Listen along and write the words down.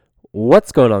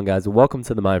What's going on, guys? Welcome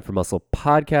to the Mind for Muscle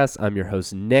podcast. I'm your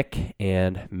host, Nick,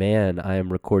 and man, I am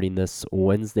recording this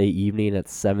Wednesday evening at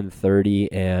 7:30,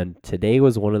 and today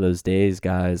was one of those days,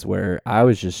 guys, where I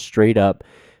was just straight up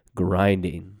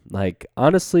grinding. Like,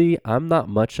 honestly, I'm not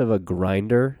much of a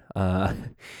grinder.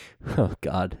 Oh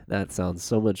God, that sounds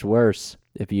so much worse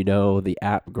if you know the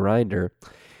app Grinder.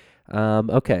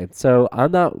 Okay, so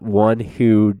I'm not one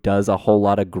who does a whole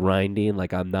lot of grinding.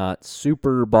 Like, I'm not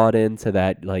super bought into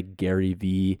that like Gary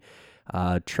V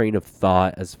train of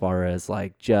thought as far as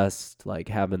like just like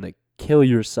having to kill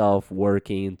yourself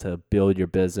working to build your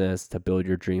business, to build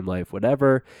your dream life,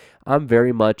 whatever. I'm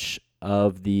very much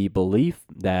of the belief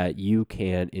that you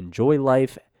can enjoy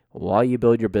life while you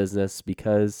build your business,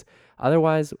 because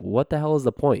otherwise, what the hell is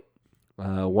the point?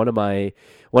 One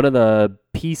of the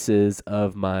pieces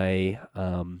of my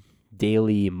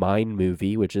daily mind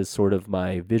movie, which is sort of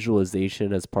my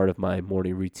visualization as part of my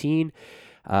morning routine,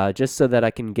 just so that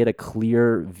I can get a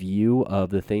clear view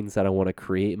of the things that I want to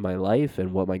create in my life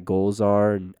and what my goals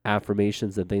are and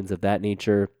affirmations and things of that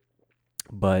nature.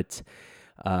 But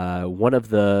one of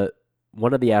the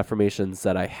affirmations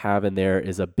that I have in there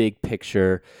is a big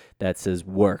picture that says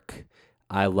work.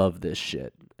 I love this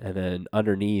shit. And then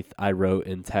underneath, I wrote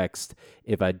in text,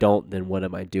 if I don't, then what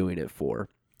am I doing it for?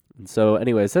 And so,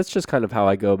 anyways, that's just kind of how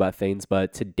I go about things.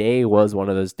 But today was one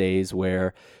of those days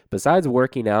where, besides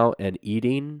working out and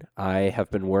eating, I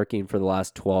have been working for the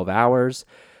last 12 hours.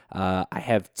 I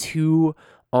have two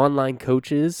online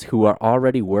coaches who are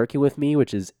already working with me,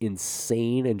 which is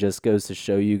insane and just goes to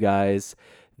show you guys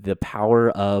the power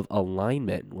of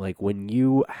alignment. Like, when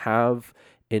you have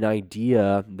an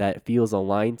idea that feels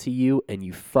aligned to you and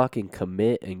you fucking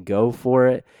commit and go for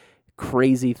it,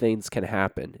 crazy things can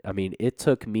happen. I mean, it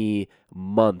took me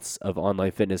months of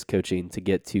online fitness coaching to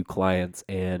get two clients,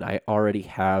 and I already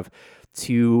have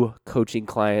two coaching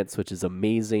clients, which is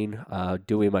amazing.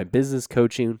 Doing my business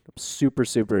coaching, I'm super,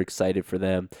 super excited for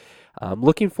them. I'm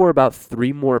looking for about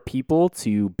 3 more people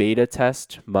to beta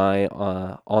test my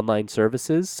online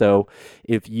services. So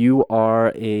if you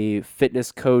are a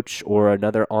fitness coach or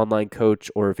another online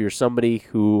coach, or if you're somebody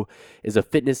who is a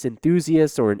fitness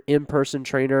enthusiast or an in-person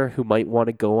trainer who might want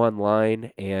to go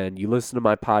online and you listen to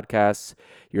my podcasts,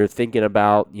 you're thinking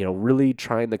about, really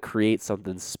trying to create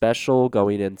something special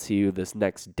going into this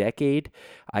next decade,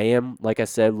 I am, like I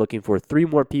said, looking for 3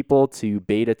 more people to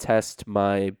beta test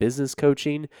my business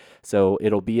coaching. So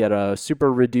it'll be at a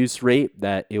super reduced rate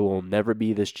that it will never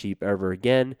be this cheap ever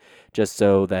again, just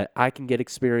so that I can get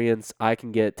experience, I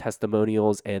can get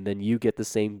testimonials, and then you get the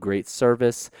same great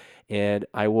service. And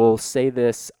I will say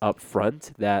this up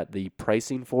front, that the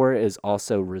pricing for it is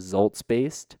also results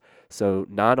based. So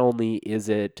not only is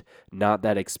it not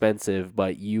that expensive,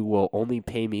 but you will only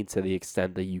pay me to the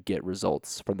extent that you get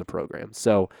results from the program.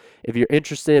 So if you're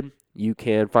interested, you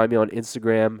can find me on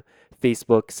Instagram,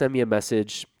 Facebook, send me a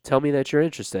message, tell me that you're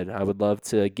interested. I would love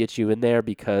to get you in there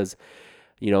because,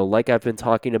 like I've been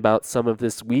talking about some of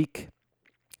this week,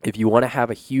 if you want to have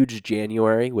a huge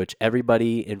January, which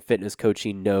everybody in fitness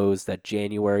coaching knows that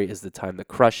January is the time to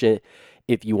crush it.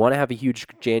 If you want to have a huge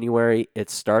January, it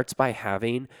starts by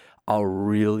having a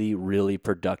really, really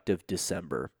productive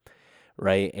December,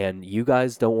 right? And you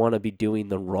guys don't want to be doing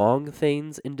the wrong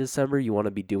things in December. You want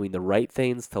to be doing the right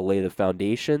things to lay the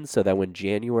foundation so that when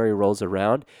January rolls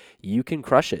around, you can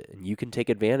crush it and you can take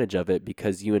advantage of it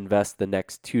because you invest the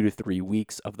next 2 to 3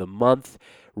 weeks of the month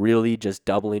really just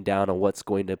doubling down on what's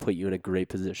going to put you in a great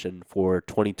position for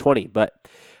 2020. But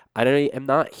I am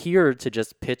not here to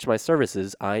just pitch my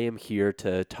services. I am here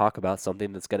to talk about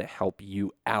something that's going to help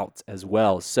you out as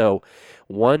well. So,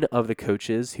 one of the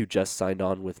coaches who just signed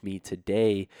on with me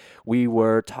today, we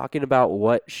were talking about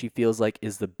what she feels like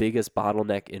is the biggest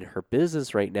bottleneck in her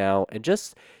business right now. And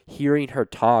just hearing her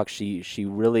talk, she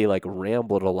really like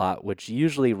rambled a lot, which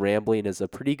usually rambling is a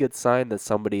pretty good sign that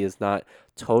somebody is not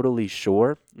totally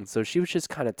sure. And so she was just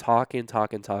kind of talking,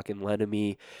 letting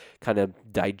me kind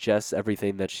of digest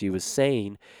everything that she was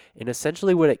saying. And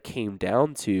essentially what it came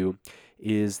down to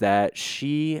is that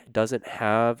she doesn't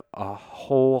have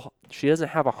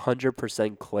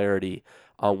 100% clarity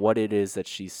on what it is that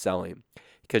she's selling,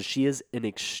 because she is an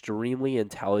extremely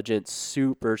intelligent,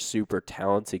 super, super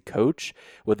talented coach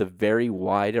with a very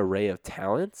wide array of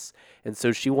talents. And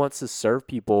so she wants to serve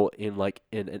people in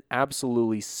an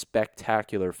absolutely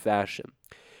spectacular fashion.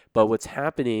 But what's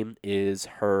happening is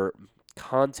her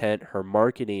content, her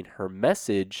marketing, her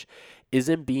message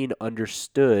isn't being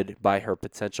understood by her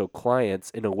potential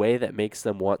clients in a way that makes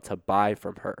them want to buy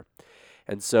from her.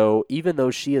 And so, even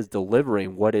though she is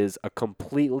delivering what is a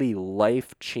completely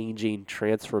life changing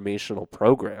transformational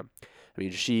program, I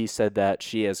mean, she said that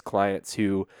she has clients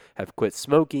who have quit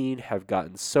smoking, have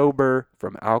gotten sober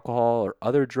from alcohol or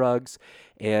other drugs,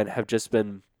 and have just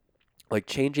been like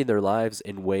changing their lives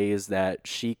in ways that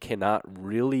she cannot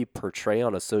really portray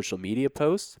on a social media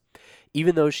post.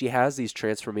 Even though she has these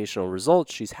transformational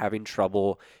results, she's having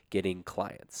trouble getting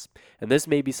clients. And this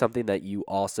may be something that you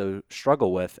also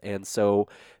struggle with. And so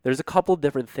there's a couple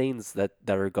different things that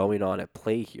are going on at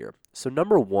play here. So,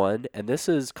 number one, and this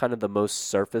is kind of the most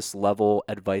surface level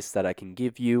advice that I can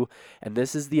give you, and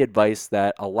this is the advice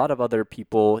that a lot of other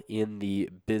people in the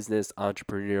business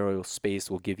entrepreneurial space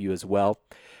will give you as well.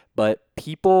 But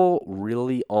people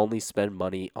really only spend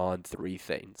money on three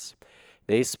things.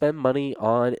 They spend money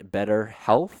on better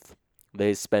health,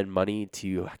 they spend money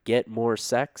to get more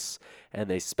sex, and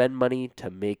they spend money to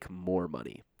make more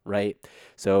money, right?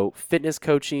 So, fitness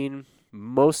coaching,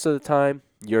 most of the time,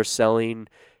 you're selling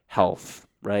health,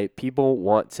 right? People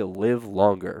want to live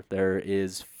longer. There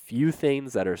is few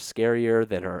things that are scarier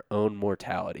than our own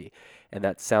mortality. And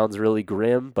that sounds really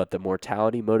grim, but the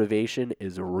mortality motivation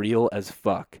is real as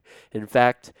fuck. In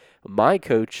fact, my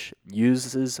coach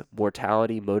uses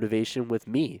mortality motivation with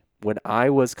me. When I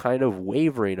was kind of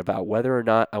wavering about whether or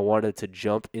not I wanted to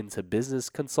jump into business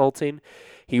consulting,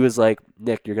 he was like,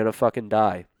 Nick, you're going to fucking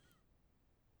die.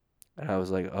 And I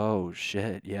was like, oh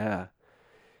shit, yeah.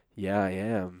 Yeah, I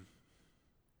am.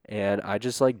 And I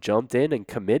just like jumped in and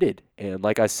committed. And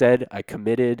like I said, I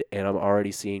committed and I'm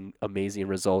already seeing amazing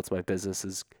results. My business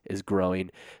is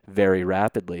growing very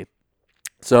rapidly.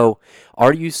 So,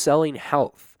 are you selling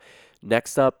health?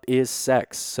 Next up is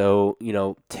sex. So,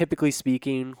 typically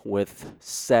speaking, with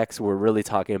sex, we're really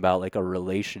talking about like a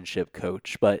relationship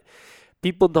coach, but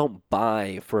people don't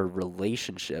buy for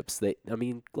relationships. I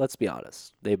mean, let's be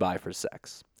honest, they buy for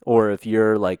sex. Or if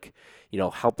you're like,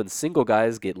 helping single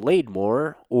guys get laid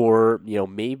more, or,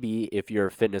 maybe if you're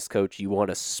a fitness coach, you want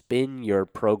to spin your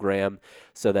program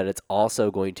so that it's also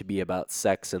going to be about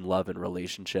sex and love and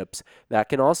relationships. That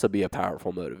can also be a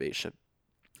powerful motivation.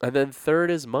 And then third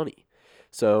is money.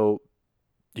 So,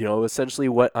 essentially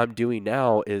what I'm doing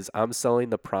now is I'm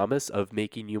selling the promise of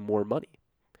making you more money.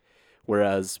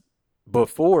 Whereas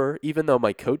before, even though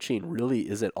my coaching really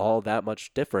isn't all that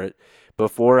much different,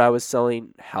 before I was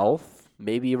selling health,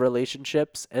 maybe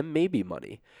relationships, and maybe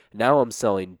money. Now I'm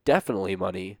selling definitely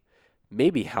money,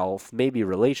 maybe health, maybe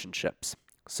relationships.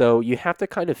 So you have to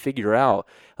kind of figure out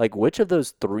like which of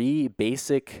those three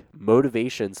basic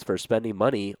motivations for spending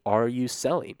money are you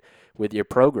selling with your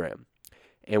program?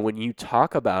 And when you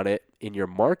talk about it in your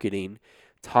marketing,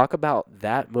 talk about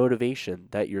that motivation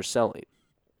that you're selling.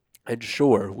 And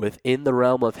sure, within the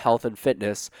realm of health and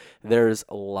fitness, there's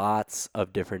lots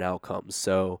of different outcomes.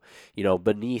 So,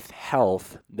 beneath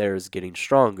health, there's getting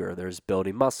stronger, there's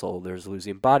building muscle, there's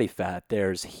losing body fat,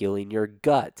 there's healing your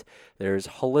gut, there's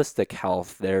holistic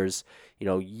health, there's,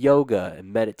 yoga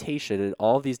and meditation and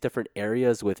all these different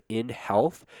areas within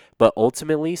health. But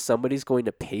ultimately, somebody's going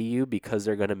to pay you because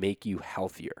they're going to make you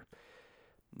healthier.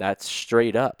 That's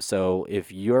straight up. So if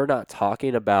you're not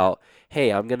talking about,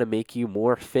 hey, I'm going to make you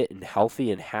more fit and healthy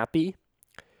and happy,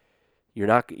 you're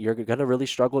going to really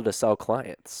struggle to sell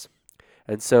clients.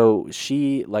 And so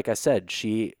she, like I said,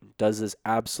 she does this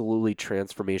absolutely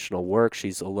transformational work.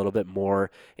 She's a little bit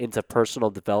more into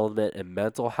personal development and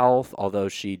mental health, although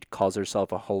she calls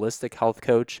herself a holistic health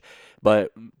coach.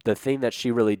 But the thing that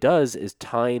she really does is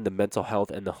tying the mental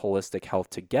health and the holistic health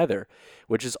together,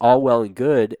 which is all well and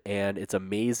good. And it's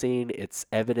amazing. It's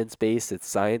evidence based, it's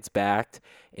science backed.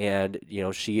 And,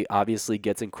 she obviously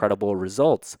gets incredible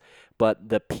results. But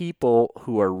the people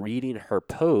who are reading her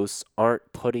posts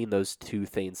aren't putting those two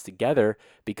things together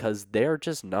because they're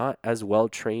just not as well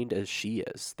trained as she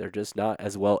is. They're just not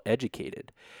as well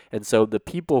educated. And so the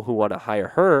people who want to hire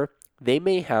her, they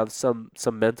may have some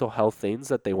mental health things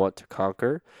that they want to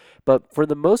conquer, but for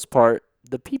the most part,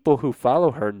 the people who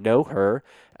follow her know her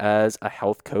as a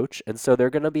health coach, and so they're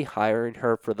going to be hiring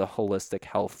her for the holistic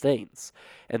health things.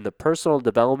 And the personal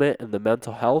development and the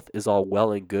mental health is all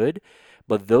well and good,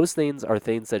 but those things are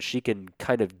things that she can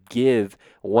kind of give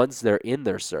once they're in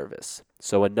their service.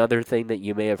 So another thing that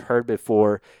you may have heard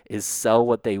before is sell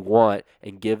what they want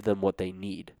and give them what they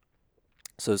need.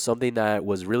 So something that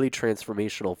was really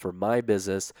transformational for my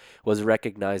business was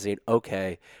recognizing,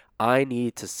 okay, I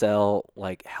need to sell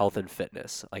like health and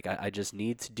fitness. Like I just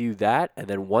need to do that. And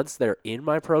then once they're in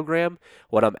my program,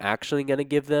 what I'm actually going to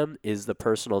give them is the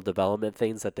personal development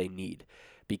things that they need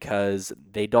because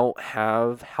they don't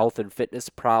have health and fitness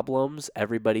problems.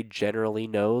 Everybody generally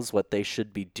knows what they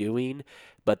should be doing.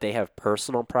 but they have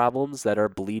personal problems that are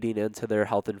bleeding into their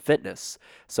health and fitness.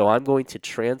 So I'm going to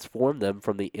transform them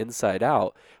from the inside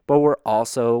out, but we're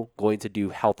also going to do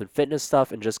health and fitness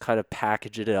stuff and just kind of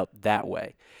package it up that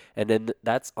way. And then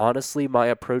that's honestly my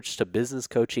approach to business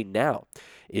coaching now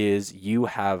is you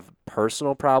have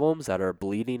personal problems that are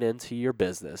bleeding into your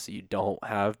business. You don't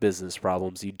have business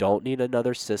problems. You don't need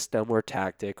another system or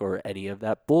tactic or any of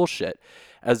that bullshit.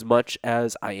 As much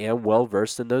as I am well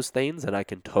versed in those things and I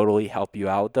can totally help you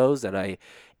out with those, and I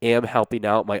am helping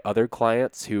out my other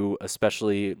clients who,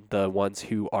 especially the ones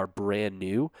who are brand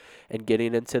new and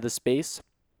getting into the space.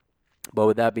 But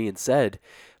with that being said,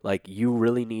 like you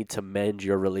really need to mend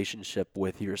your relationship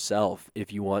with yourself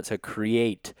if you want to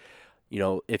create,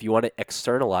 if you want to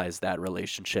externalize that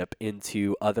relationship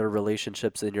into other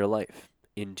relationships in your life,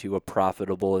 into a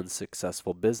profitable and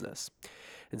successful business.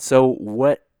 And so,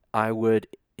 what I would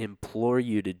implore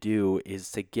you to do is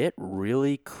to get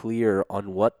really clear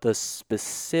on what the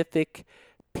specific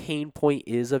pain point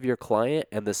is of your client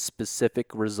and the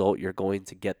specific result you're going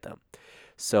to get them.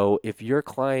 So, if your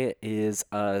client is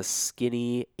a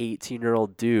skinny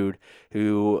 18-year-old dude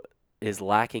who is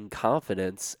lacking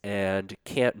confidence and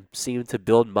can't seem to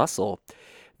build muscle,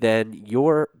 then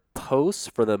your posts,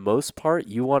 for the most part,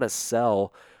 you want to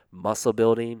sell muscle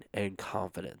building and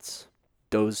confidence.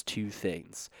 Those two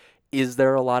things. Is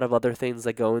there a lot of other things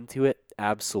that go into it?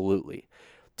 Absolutely.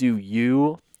 Do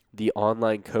you, the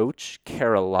online coach,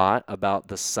 care a lot about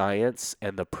the science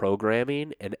and the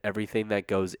programming and everything that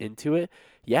goes into it?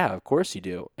 Yeah, of course you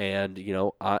do. And,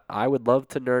 I would love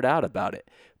to nerd out about it.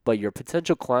 But your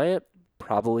potential client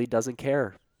probably doesn't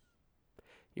care.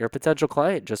 Your potential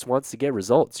client just wants to get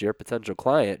results. Your potential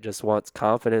client just wants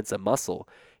confidence and muscle.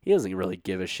 He doesn't really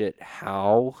give a shit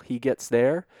how he gets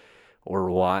there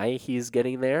or why he's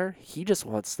getting there. He just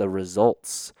wants the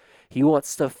results. He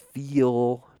wants to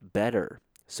feel better.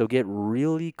 So get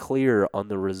really clear on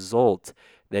the result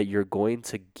that you're going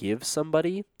to give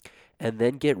somebody, and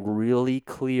then get really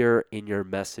clear in your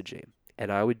messaging.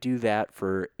 And I would do that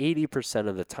for 80%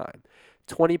 of the time.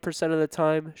 20% of the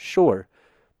time, sure,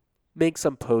 make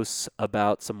some posts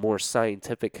about some more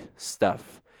scientific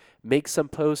stuff. Make some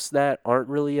posts that aren't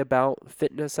really about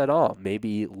fitness at all.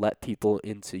 Maybe let people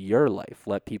into your life.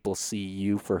 Let people see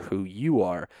you for who you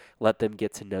are. Let them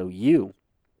get to know you,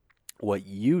 what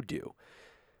you do.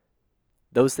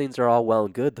 Those things are all well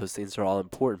and good. Those things are all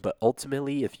important. But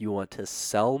ultimately, if you want to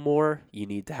sell more, you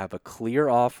need to have a clear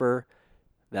offer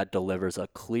that delivers a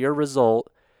clear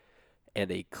result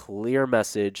and a clear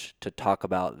message to talk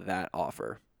about that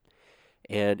offer.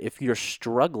 And if you're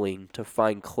struggling to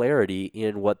find clarity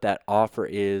in what that offer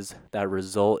is, that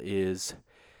result is,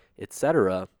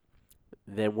 etc.,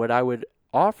 then what I would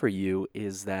offer you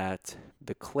is that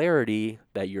the clarity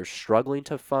that you're struggling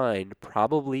to find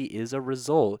probably is a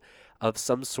result of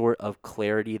some sort of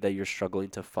clarity that you're struggling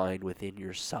to find within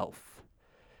yourself.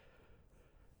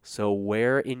 So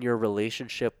where in your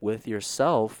relationship with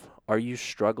yourself are you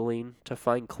struggling to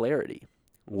find clarity?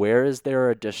 Where is there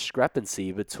a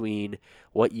discrepancy between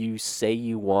what you say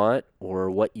you want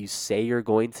or what you say you're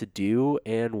going to do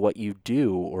and what you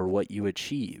do or what you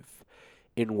achieve?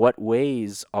 In what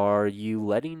ways are you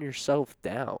letting yourself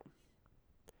down?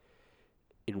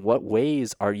 In what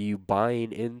ways are you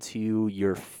buying into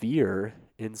your fear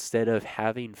instead of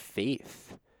having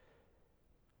faith?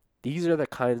 These are the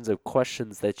kinds of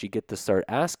questions that you get to start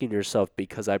asking yourself,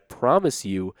 because I promise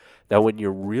you that when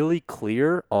you're really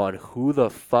clear on who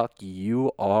the fuck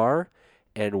you are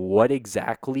and what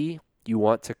exactly you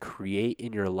want to create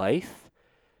in your life,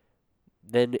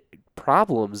 then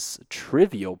problems,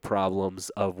 trivial problems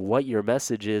of what your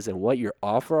message is and what your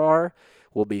offer are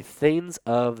will be things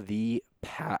of the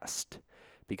past.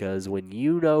 Because when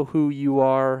you know who you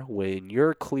are, when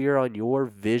you're clear on your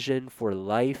vision for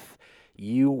life,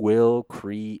 you will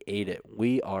create it.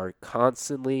 We are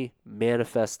constantly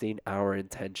manifesting our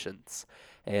intentions.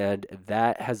 And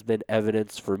that has been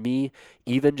evidence for me,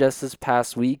 even just this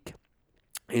past week,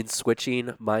 in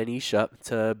switching my niche up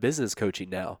to business coaching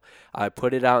now. I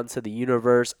put it out into the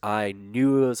universe. I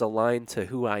knew it was aligned to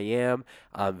who I am.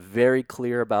 I'm very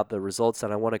clear about the results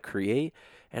that I want to create,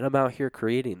 and I'm out here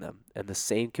creating them. And the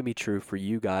same can be true for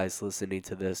you guys listening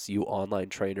to this, you online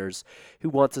trainers who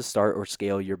want to start or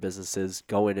scale your businesses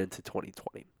going into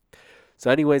 2020. So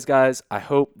anyways, guys, I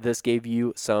hope this gave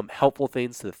you some helpful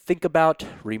things to think about.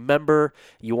 Remember,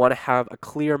 you want to have a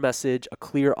clear message, a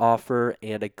clear offer,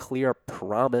 and a clear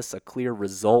promise, a clear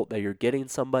result that you're getting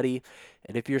somebody.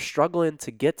 And if you're struggling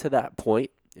to get to that point,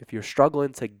 if you're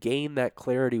struggling to gain that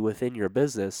clarity within your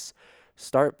business,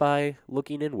 start by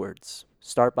looking inwards.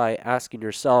 Start by asking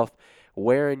yourself,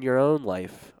 Where in your own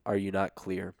life are you not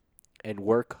clear? And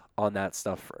work on that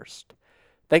stuff first.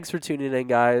 Thanks for tuning in,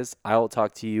 guys. I will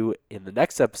talk to you in the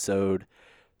next episode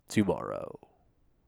tomorrow.